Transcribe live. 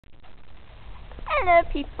Hello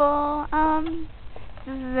people,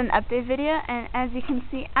 this is an update video, and as you can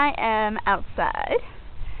see, I am outside.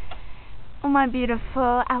 On my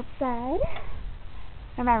beautiful outside.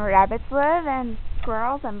 Where my rabbits live, and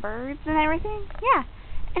squirrels, and birds, and everything. Yeah.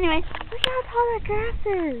 Anyway, look how tall that grass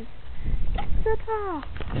is. It's so tall.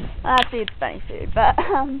 Well, that feed's funny food, but,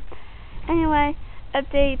 anyway,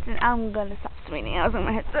 updates, and I'm gonna stop swinging. I was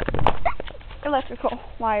gonna hit the electrical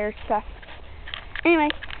wire stuff. Anyway,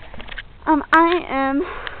 I am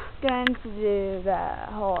going to do the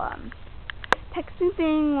whole texting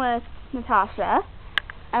thing with Natasha.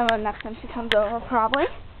 Next time she comes over, probably.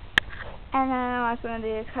 And then I was going to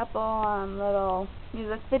do a couple little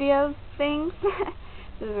music video things.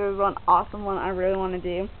 There's one awesome one I really want to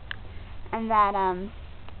do. And that I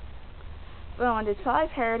want to do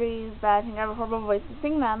Twilight parodies, but I think I have a horrible voice to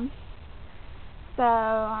sing them. So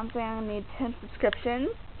I'm saying I need 10 subscriptions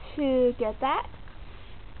to get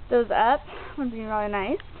those up. Would be really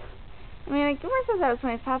nice. I mean, like, when it says I was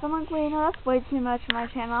 25, I'm like, wait, no, that's way too much for my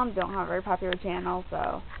channel. I don't have a very popular channel,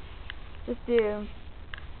 so just do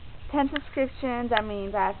 10 subscriptions. That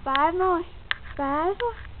means I have 5 more. 5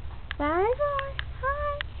 more. 5 more.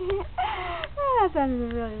 Hi. That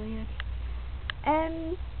sounded really weird.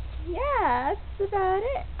 And yeah, that's about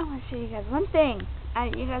it. I want to show you guys one thing.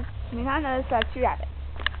 You guys may not notice that I have 2 rabbits.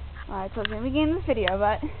 Well, I told you in the beginning of this video,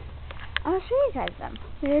 but I'm going to show you guys them.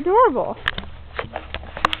 They're adorable.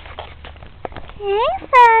 Hey,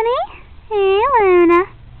 Sunny. Hey, Luna.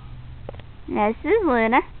 This is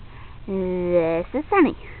Luna. This is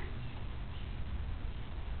Sunny.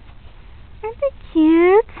 Aren't they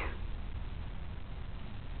cute?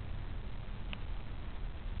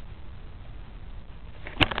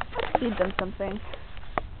 Let's feed them something.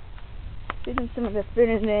 Feed them some of the food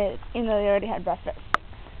in it, even though they already had breakfast.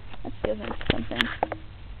 Let's give them something.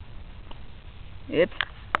 Oops.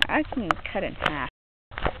 I can cut it in half.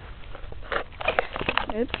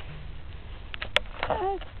 Oops.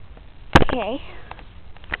 Okay.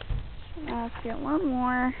 Now let's get one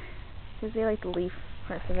more, because they like the leaf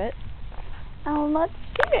parts of it. Oh, let's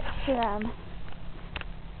feed it to them.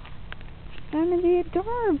 It's going to be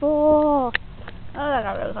adorable. Oh, that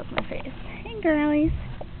got really close to my face. Hey, girlies.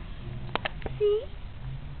 See?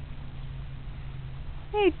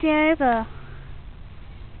 They're adorable.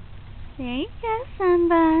 There you go,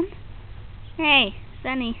 Sunbun. Hey,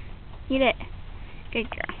 Sunny, eat it. Good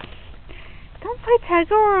girl. Don't play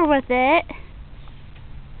tug-of-war with it.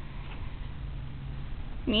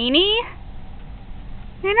 Meanie?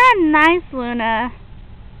 You're not nice, Luna.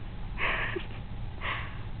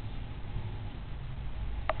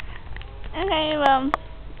 Okay, well,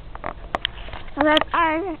 that's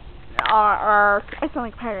I sound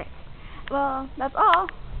like pirates. Well, that's all.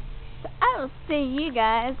 So I will see you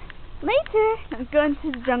guys later. I'm going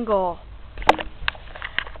to the jungle.